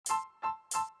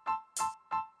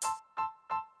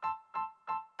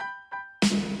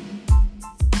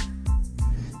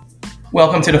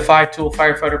Welcome to the 5-Tool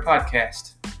Firefighter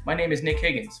Podcast. My name is Nick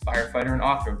Higgins, firefighter and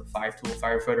author of the 5-Tool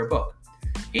Firefighter book.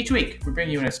 Each week, we bring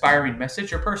you an inspiring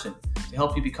message or person to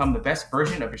help you become the best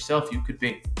version of yourself you could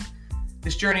be.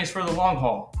 This journey is for the long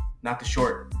haul, not the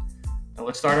short. Now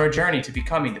let's start our journey to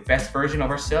becoming the best version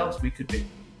of ourselves we could be.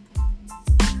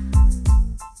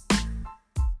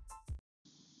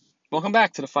 Welcome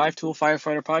back to the 5-Tool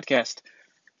Firefighter Podcast.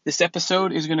 This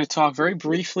episode is going to talk very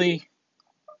briefly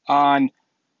on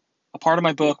a part of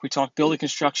my book. We talked building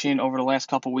construction over the last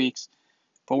couple weeks,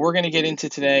 but we're going to get into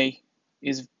today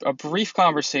is a brief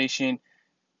conversation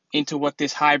into what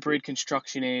this hybrid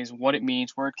construction is, what it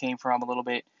means, where it came from a little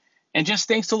bit, and just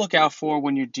things to look out for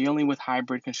when you're dealing with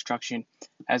hybrid construction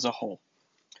as a whole.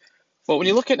 Well, when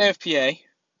you look at NFPA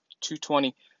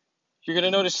 220, you're going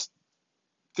to notice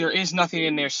there is nothing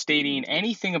in there stating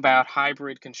anything about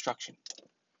hybrid construction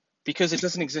because it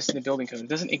doesn't exist in the building code. It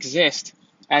doesn't exist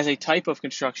as a type of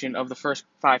construction of the first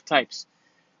 5 types.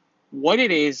 What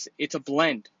it is, it's a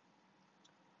blend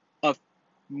of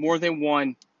more than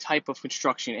one type of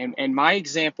construction. And my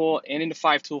example, and in the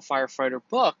 5-Tool Firefighter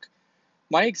book,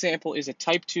 my example is a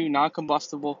type 2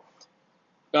 non-combustible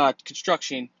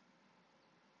construction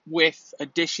with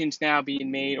additions now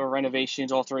being made or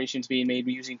renovations, alterations being made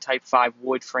using type 5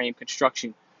 wood frame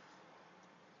construction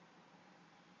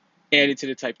added to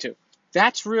the type 2.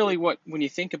 That's really what, when you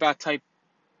think about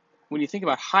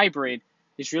hybrid,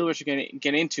 is really what you're going to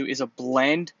get into is a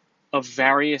blend of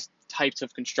various types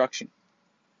of construction.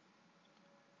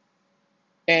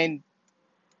 And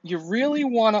you really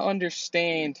want to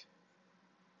understand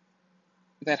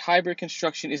that hybrid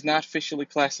construction is not officially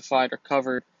classified or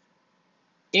covered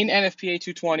in NFPA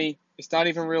 220. It's not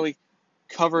even really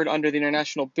covered under the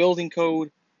International Building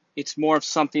Code. It's more of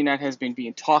something that has been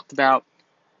being talked about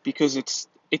because it's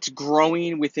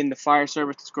growing within the fire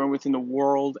service. It's growing within the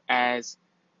world as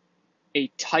a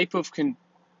type of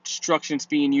construction that's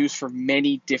being used for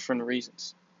many different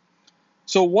reasons.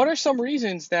 So what are some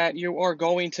reasons that you are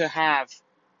going to have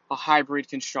a hybrid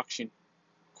construction,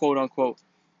 quote unquote?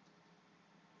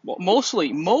 Well,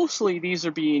 mostly these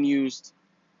are being used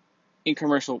in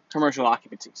commercial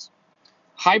occupancies.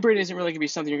 Hybrid isn't really going to be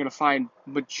something you're going to find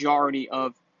majority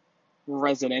of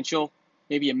residential,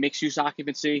 maybe a mixed use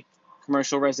occupancy,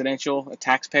 commercial, residential, a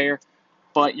taxpayer,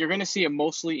 but you're going to see it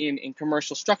mostly in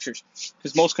commercial structures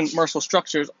because most commercial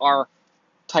structures are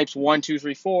types 1, 2,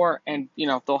 3, 4, and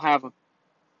they'll have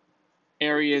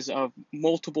areas of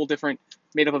multiple different,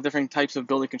 made up of different types of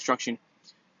building construction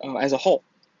as a whole.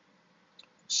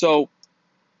 So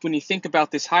when you think about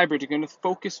this hybrid, you're going to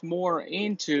focus more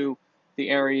into the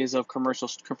areas of commercial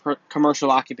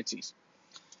occupancies.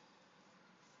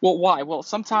 Well, why? Well,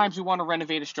 sometimes you want to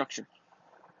renovate a structure.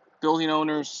 Building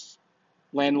owners,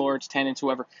 landlords, tenants,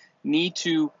 whoever, need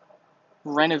to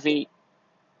renovate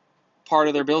part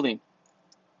of their building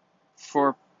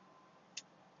for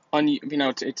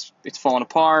it's falling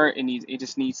apart. It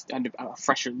just needs a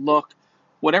fresher look,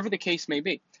 whatever the case may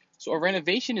be. So a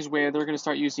renovation is where they're going to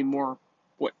start using more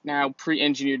what now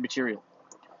pre-engineered material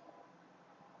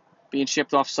being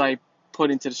shipped off site,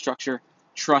 put into the structure,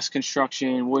 truss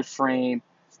construction, wood frame,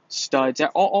 studs,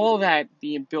 all of that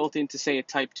being built into, say, a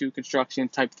type 2 construction,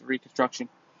 type 3 construction,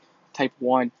 type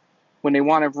 1, when they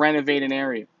want to renovate an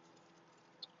area.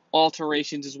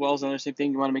 Alterations as well is another same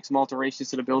thing. You want to make some alterations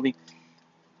to the building.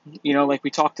 Like we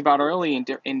talked about early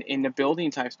in the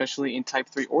building type, especially in type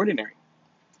 3 ordinary.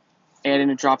 Add in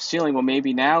a drop ceiling. Well,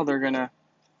 maybe now they're going to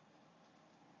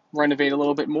renovate a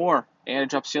little bit more. Add a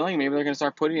drop ceiling. Maybe they're going to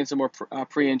start putting in some more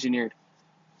pre-engineered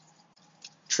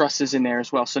trusses in there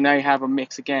as well. So now you have a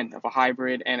mix again of a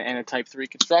hybrid and a type 3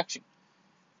 construction.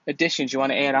 Additions you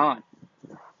want to add on.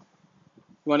 You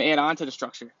want to add on to the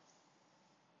structure.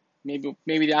 Maybe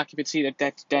the occupancy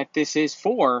that this is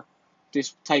for,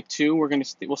 this type 2,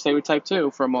 we'll stay with type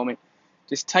 2 for a moment.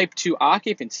 This type 2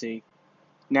 occupancy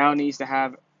now needs to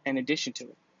have an addition to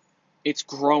it. It's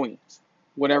growing.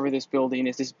 Whatever this building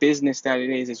is, this business that it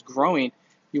is growing.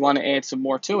 You want to add some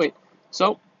more to it.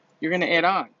 So you're going to add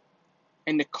on.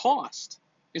 And the cost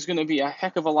is going to be a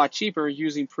heck of a lot cheaper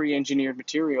using pre-engineered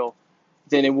material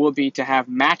than it would be to have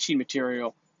matching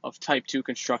material of type 2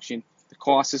 construction. The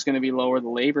cost is going to be lower. The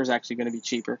labor is actually going to be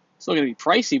cheaper. It's still going to be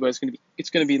pricey, but it's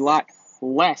going to be a lot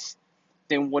less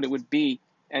than what it would be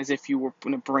as if you were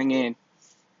going to bring in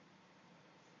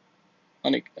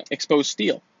an exposed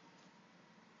steel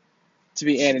to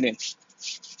be added in.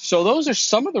 So those are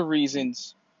some of the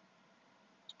reasons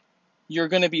you're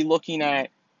going to be looking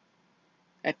at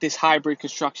this hybrid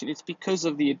construction. It's because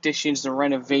of the additions, the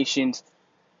renovations,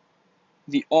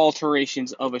 the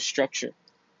alterations of a structure.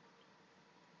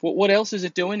 What else is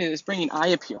it doing? It's bringing eye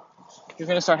appeal. You're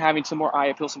going to start having some more eye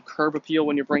appeal, some curb appeal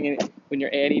when you're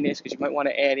adding this, because you might want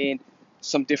to add in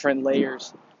some different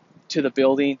layers to the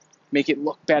building, make it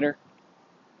look better.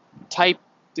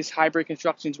 This hybrid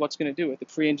construction is what's going to do it. The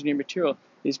pre-engineered material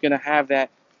is going to have that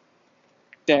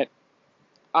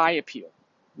eye appeal.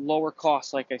 Lower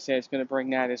cost, like I said, is going to bring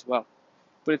that as well.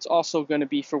 But it's also going to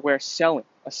be for where selling,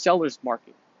 a seller's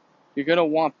market. You're going to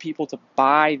want people to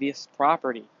buy this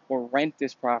property or rent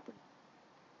this property,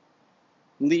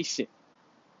 lease it.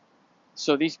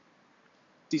 So these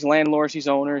landlords, these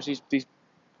owners, these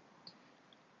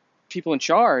people in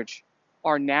charge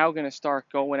are now going to start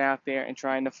going out there and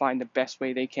trying to find the best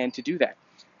way they can to do that.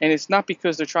 And it's not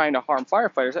because they're trying to harm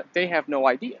firefighters. They have no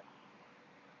idea.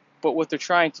 But what they're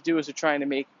trying to do is they're trying to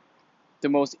make the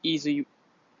most easily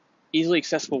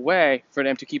accessible way for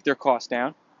them to keep their costs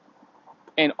down,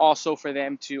 and also for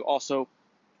them to also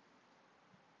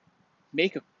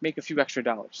make a few extra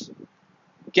dollars,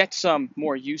 get some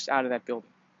more use out of that building.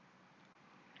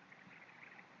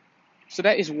 So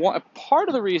that is one part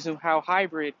of the reason how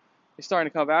hybrid is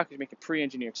starting to come about, because you're making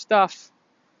pre-engineered stuff.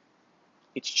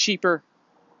 It's cheaper,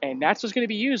 and that's what's going to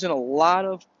be used in a lot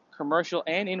of commercial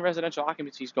and in residential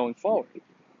occupancies going forward.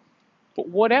 But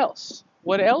what else?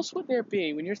 What else would there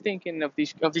be when you're thinking of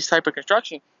these type of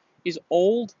construction? Is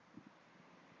old,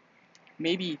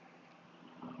 maybe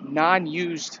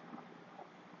non-used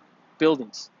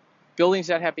buildings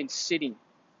that have been sitting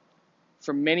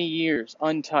for many years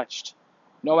untouched,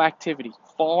 no activity,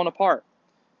 falling apart.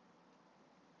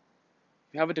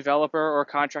 You have a developer or a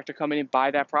contractor come in and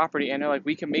buy that property, and they're like,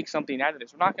 we can make something out of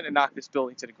this. We're not going to knock this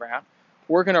building to the ground.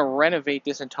 We're going to renovate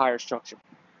this entire structure.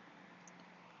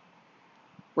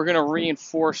 We're going to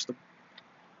reinforce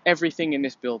everything in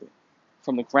this building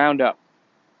from the ground up.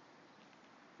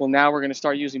 Well, now we're going to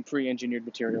start using pre-engineered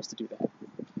materials to do that.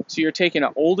 So you're taking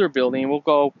an older building, and we'll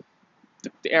go,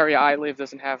 the area I live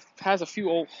has a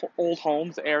few old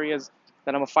homes. The areas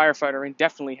that I'm a firefighter in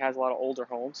definitely has a lot of older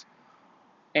homes.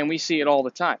 And we see it all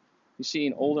the time. You see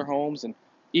in older homes and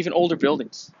even older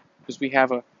buildings, because we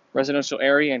have a residential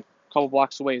area and a couple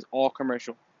blocks away is all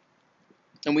commercial.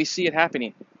 And we see it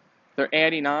happening. They're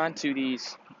adding on to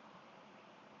these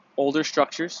older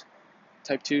structures,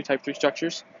 type 2, type 3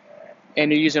 structures,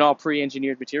 and they're using all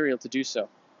pre-engineered material to do so.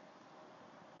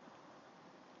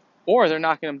 Or they're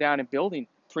knocking them down and building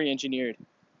pre-engineered,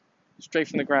 straight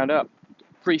from the ground up,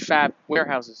 prefab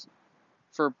warehouses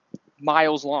for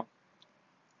miles long.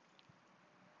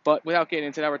 But without getting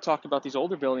into that, we're talking about these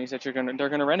older buildings that they're going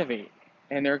to renovate,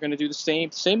 and they're going to do the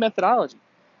same methodology.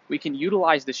 We can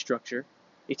utilize this structure.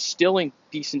 It's still in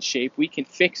decent shape. We can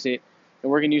fix it,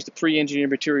 and we're going to use the pre-engineered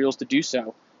materials to do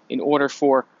so in order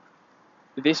for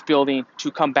this building to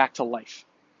come back to life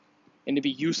and to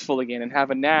be useful again and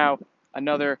have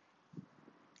another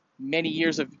many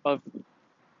years of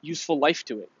useful life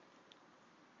to it.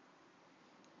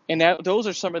 And those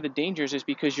are some of the dangers, is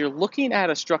because you're looking at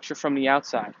a structure from the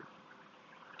outside.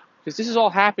 Because this is all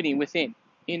happening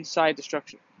inside the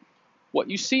structure. What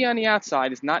you see on the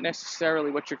outside is not necessarily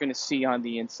what you're going to see on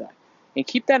the inside. And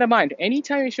keep that in mind.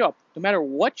 Anytime you show up, no matter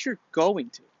what you're going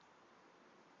to,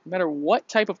 no matter what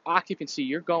type of occupancy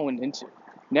you're going into,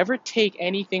 never take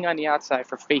anything on the outside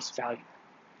for face value.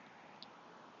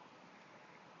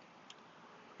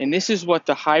 And this is what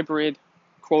the hybrid,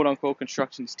 quote-unquote,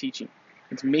 construction is teaching.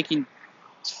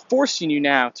 It's forcing you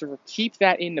now to keep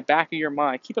that in the back of your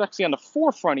mind. Keep it actually on the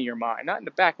forefront of your mind, not in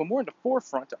the back, but more in the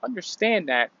forefront, to understand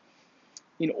that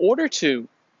in order to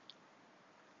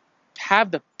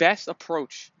have the best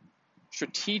approach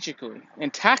strategically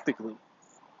and tactically,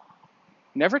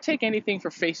 never take anything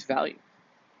for face value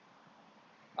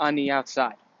on the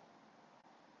outside.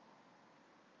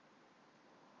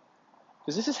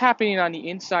 Because this is happening on the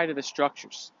inside of the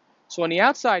structures. So on the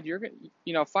outside,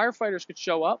 firefighters could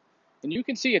show up, and you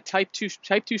can see a type 2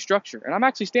 structure. And I'm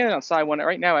actually standing outside one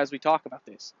right now as we talk about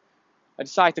this. I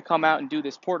decided to come out and do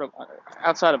this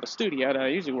outside of a studio that I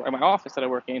usually work, my office that I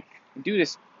work in, and do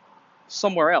this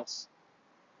somewhere else.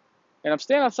 And I'm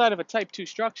standing outside of a type 2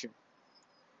 structure.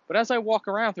 But as I walk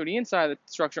around through the inside of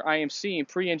the structure, I am seeing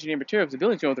pre-engineered materials. The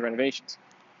building's going through renovations.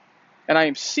 And I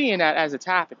am seeing that as it's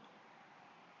happening.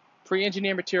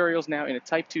 Pre-engineered materials now in a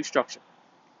type 2 structure.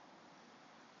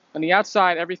 On the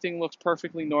outside, everything looks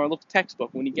perfectly normal, looks textbook.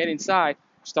 When you get inside,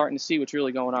 you're starting to see what's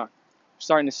really going on. You're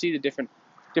starting to see the different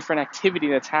activity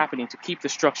that's happening to keep the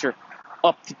structure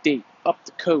up to date, up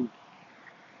to code,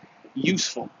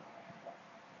 useful.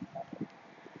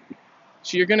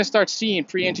 So you're going to start seeing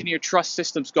pre-engineered truss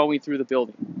systems going through the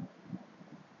building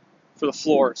for the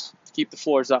floors, to keep the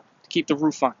floors up, to keep the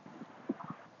roof on.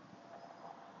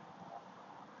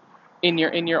 in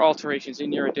your alterations,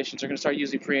 in your additions, are going to start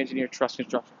using pre-engineered truss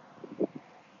construction.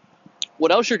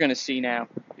 What else you're going to see now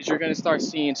is you're going to start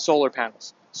seeing solar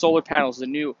panels. Solar panels, the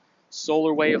new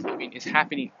solar way of living, is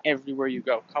happening everywhere you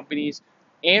go. Companies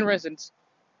and residents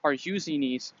are using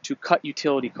these to cut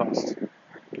utility costs.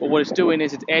 But what it's doing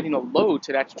is it's adding a load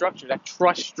to that structure, that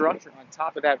truss structure on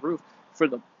top of that roof, for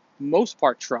the most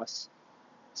part truss.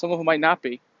 Some of them might not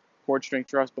be, cord string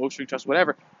truss, bowstring truss,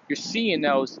 whatever. You're seeing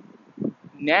those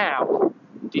now,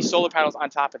 these solar panels on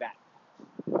top of that.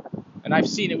 And I've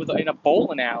seen it in a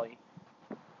bowling alley,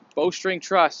 bowstring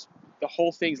truss, the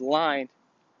whole thing's lined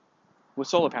with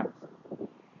solar panels.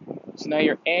 So now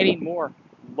you're adding more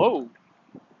load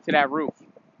to that roof.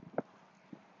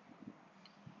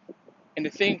 And the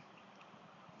thing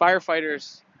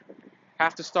firefighters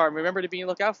have to start, remember to be on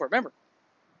the lookout for. Remember,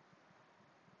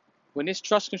 when this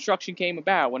truss construction came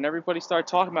about, when everybody started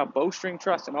talking about bowstring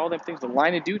truss and all them things, the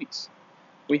line of duties,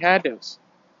 we had those.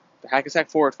 The Hackensack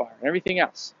Forest Fire and everything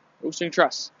else. Bowstring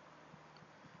truss.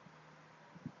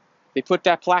 They put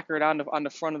that placard on the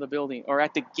front of the building or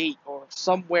at the gate or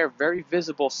somewhere very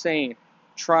visible saying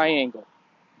triangle.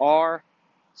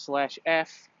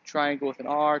 R/F, triangle with an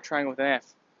R, triangle with an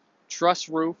F. Truss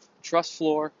roof, truss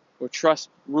floor, or truss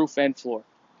roof and floor.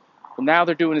 Well, now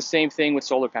they're doing the same thing with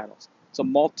solar panels. It's a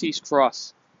Maltese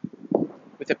cross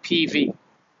with a PV.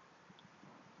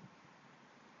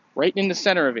 Right in the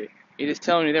center of it, it is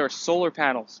telling you there are solar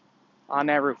panels on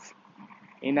that roof,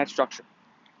 in that structure.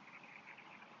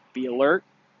 Be alert,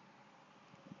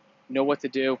 know what to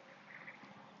do,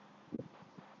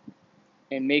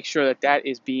 and make sure that that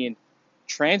is being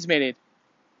transmitted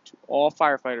to all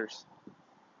firefighters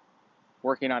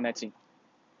working on that scene.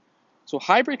 So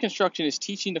hybrid construction is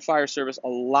teaching the fire service a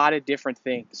lot of different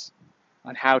things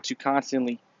on how to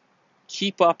constantly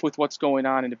keep up with what's going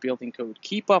on in the building code,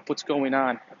 keep up what's going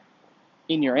on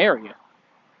in your area,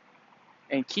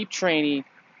 and keep training,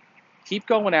 keep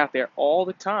going out there all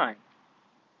the time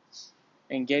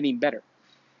and getting better.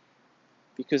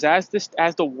 Because as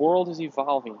the world is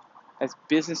evolving, as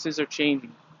businesses are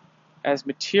changing, as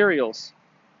materials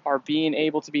are being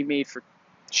able to be made for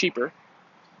cheaper,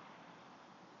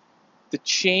 the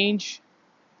change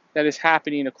that is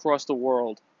happening across the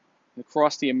world and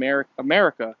across the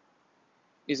America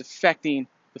is affecting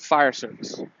the fire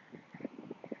service.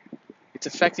 It's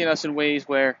affecting us in ways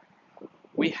where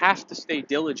we have to stay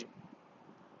diligent.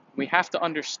 We have to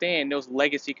understand those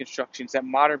legacy constructions, that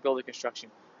modern building construction.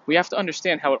 We have to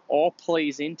understand how it all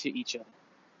plays into each other.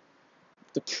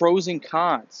 The pros and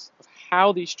cons of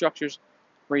how these structures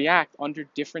react under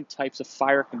different types of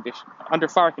fire conditions. Under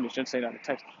fire conditions, say not the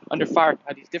types. Under fire,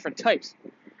 these different types,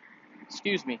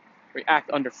 react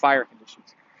under fire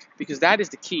conditions. Because that is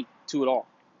the key to it all.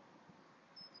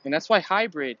 And that's why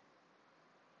hybrid,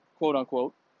 quote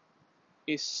unquote,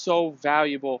 is so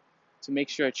valuable to make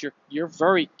sure that you're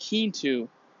very keen to,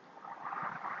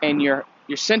 and your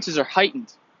senses are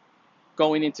heightened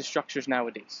going into structures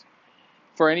nowadays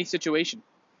for any situation.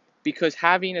 Because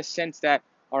having a sense that,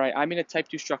 all right, I'm in a type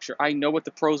 2 structure, I know what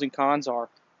the pros and cons are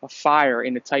of fire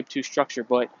in a type 2 structure,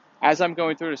 but as I'm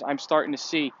going through this, I'm starting to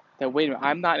see that, wait a minute,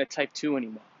 I'm not in a type 2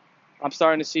 anymore. I'm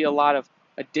starting to see a lot of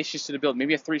additions to the building.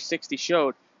 Maybe a 360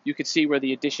 showed, you could see where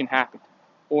the addition happened.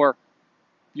 Or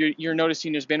you're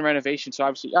noticing there's been renovation, so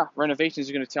obviously, renovations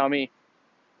are going to tell me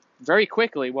very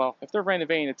quickly, well, if they're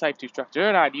renovating a type 2 structure,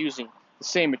 they're not using the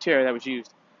same material that was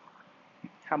used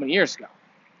how many years ago?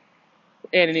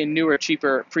 Adding in newer,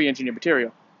 cheaper, pre-engineered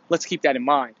material. Let's keep that in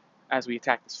mind as we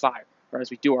attack this fire, or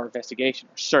as we do our investigation,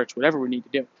 or search, whatever we need to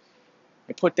do.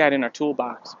 And put that in our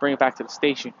toolbox, bring it back to the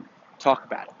station, talk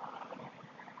about it.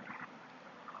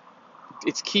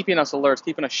 It's keeping us alert, it's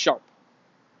keeping us sharp.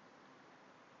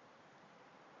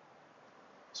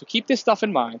 So keep this stuff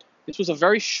in mind. This was a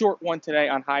very short one today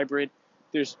on hybrid.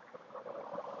 There's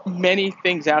many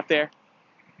things out there,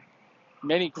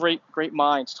 many great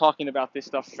minds talking about this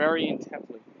stuff very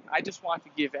intently. I just want to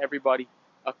give everybody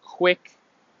a quick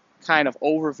kind of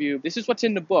overview. This is what's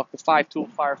in the book, The 5-Tool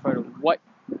Firefighter, what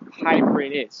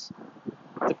hybrid is.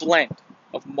 The blend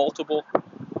of multiple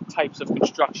types of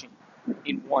construction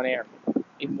in one area,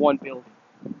 in one building.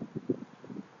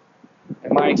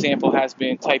 And my example has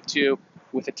been type 2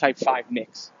 with a type 5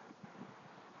 mix.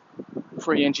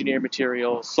 Pre-engineered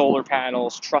materials, solar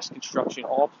panels, truss construction,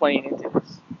 all playing into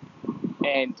this.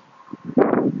 And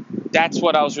that's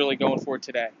what I was really going for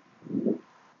today.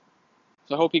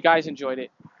 So I hope you guys enjoyed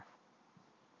it.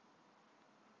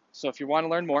 So if you want to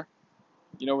learn more,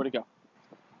 you know where to go.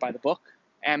 Buy the book,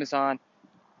 Amazon,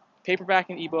 paperback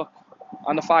and ebook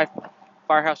on the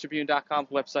firehousetribune.com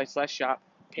website /shop.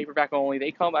 Paperback only.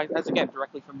 They come, as again,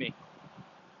 directly from me.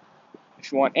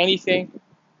 If you want anything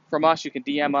from us, you can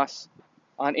DM us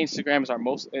on Instagram.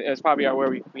 Is probably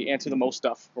where we answer the most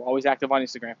stuff. We're always active on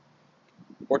Instagram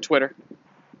or Twitter.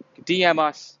 You can DM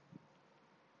us.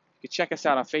 You can check us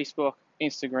out on Facebook,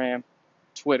 Instagram,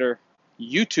 Twitter,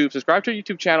 YouTube. Subscribe to our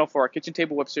YouTube channel for our Kitchen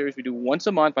Table web series. We do once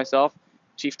a month, myself,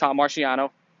 Chief Tom Marciano.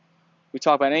 We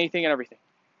talk about anything and everything.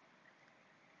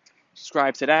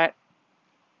 Subscribe to that.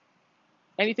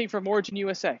 Anything from Origin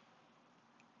USA.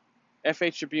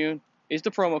 FH Tribune is the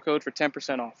promo code for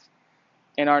 10% off.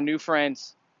 And our new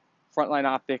friends, Frontline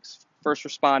Optics, first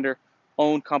responder,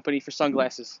 owned company for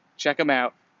sunglasses. Check them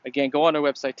out. Again, go on our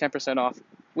website, 10% off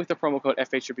with the promo code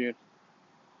FH Tribune.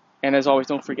 And as always,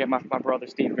 don't forget my brother,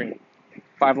 Steve Green.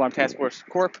 5 Alarm Task Force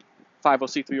Corp,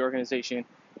 50C3 organization.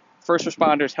 First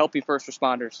responders, helping first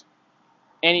responders.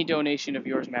 Any donation of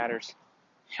yours matters.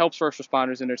 Helps first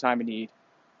responders in their time of need.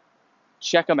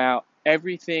 Check them out.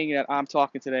 Everything that I'm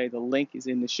talking today, the link is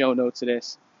in the show notes of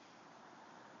this.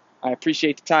 I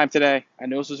appreciate the time today. I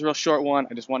know this was a real short one.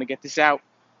 I just want to get this out.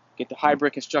 Get the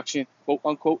hybrid construction, quote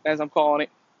unquote, as I'm calling it.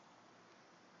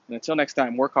 And until next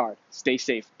time, work hard, stay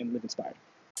safe, and live inspired.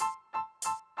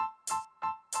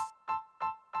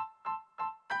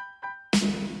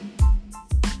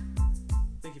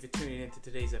 Thank you for tuning in to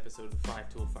today's episode of the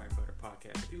 5-Tool Firefighter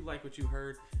Podcast. If you like what you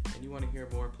heard and you want to hear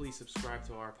more, please subscribe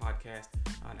to our podcast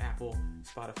on Apple,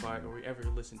 Spotify, or wherever you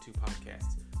listen to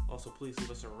podcasts. Also, please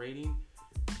leave us a rating.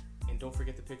 And don't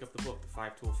forget to pick up the book, The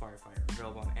 5-Tool Firefighter,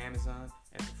 available on Amazon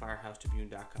at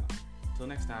thefirehousetribune.com. Until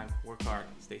next time, work hard,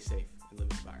 stay safe, and live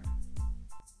inspired.